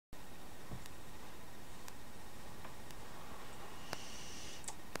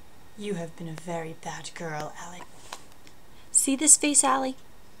You have been a very bad girl, Allie. See this face, Allie?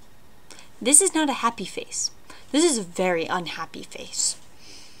 This is not a happy face. This is a very unhappy face.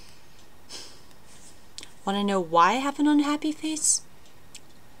 Want to know why I have an unhappy face?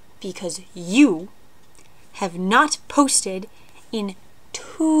 Because you have not posted in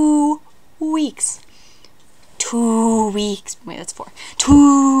 2 weeks. 2 weeks. Wait, that's 4.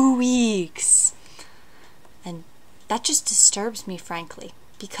 2 weeks. And that just disturbs me, frankly.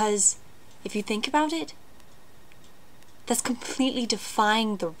 Because if you think about it, that's completely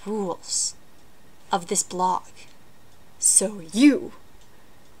defying the rules of this blog. So you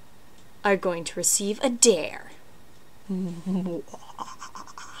are going to receive a dare. Oh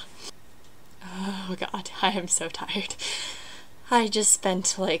God, I am so tired. I just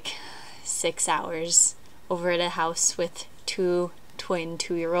spent like 6 hours over at a house with 2 twin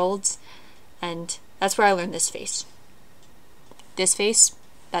 2-year-olds, and that's where I learned this face. This face,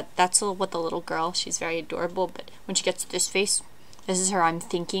 that's what the little girl, she's very adorable, but when she gets this face, this is her I'm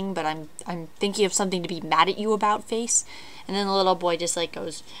thinking, but I'm thinking of something to be mad at you about face. And then the little boy just like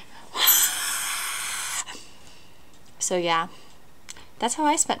goes so yeah, that's how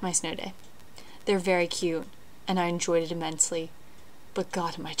I spent my snow day. They're very cute, and I enjoyed it immensely. But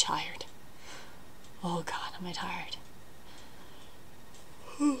God, am I tired. Oh God, am I tired.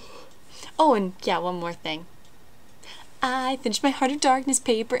 Oh, and yeah, one more thing. I finished my Heart of Darkness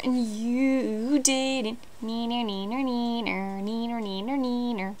paper, and you didn't. Neener, neener, neener, neener, neener,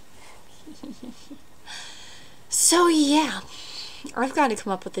 neener. So yeah, I've got to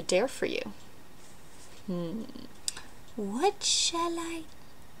come up with a dare for you. What shall I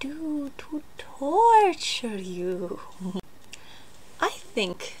do to torture you? I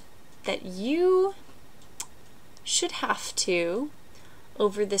think that you should have to,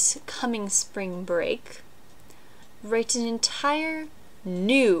 over this coming spring break, write an entire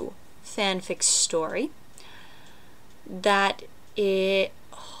new fanfic story that is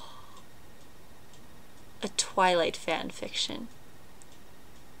a Twilight fanfiction.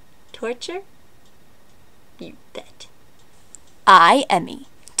 Torture? You bet. I, Emmy,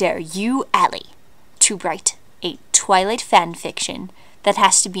 dare you, Allie, to write a Twilight fanfiction that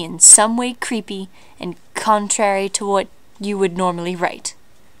has to be in some way creepy and contrary to what you would normally write.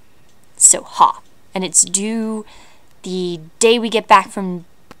 So, ha. And it's due the day we get back from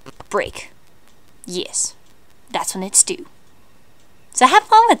break. Yes, that's when it's due. So have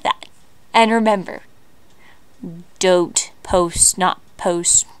fun with that. And remember, don't post, not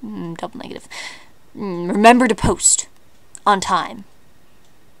post, double negative. Remember to post on time.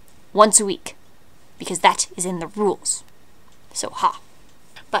 Once a week. Because that is in the rules. So, ha.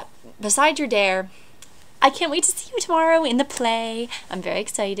 But besides your dare, I can't wait to see you tomorrow in the play. I'm very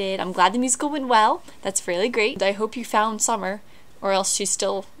excited. I'm glad the musical went well. That's really great. I hope you found Summer, or else she's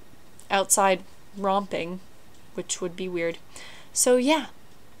still outside romping, which would be weird. So yeah,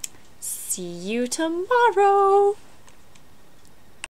 see you tomorrow.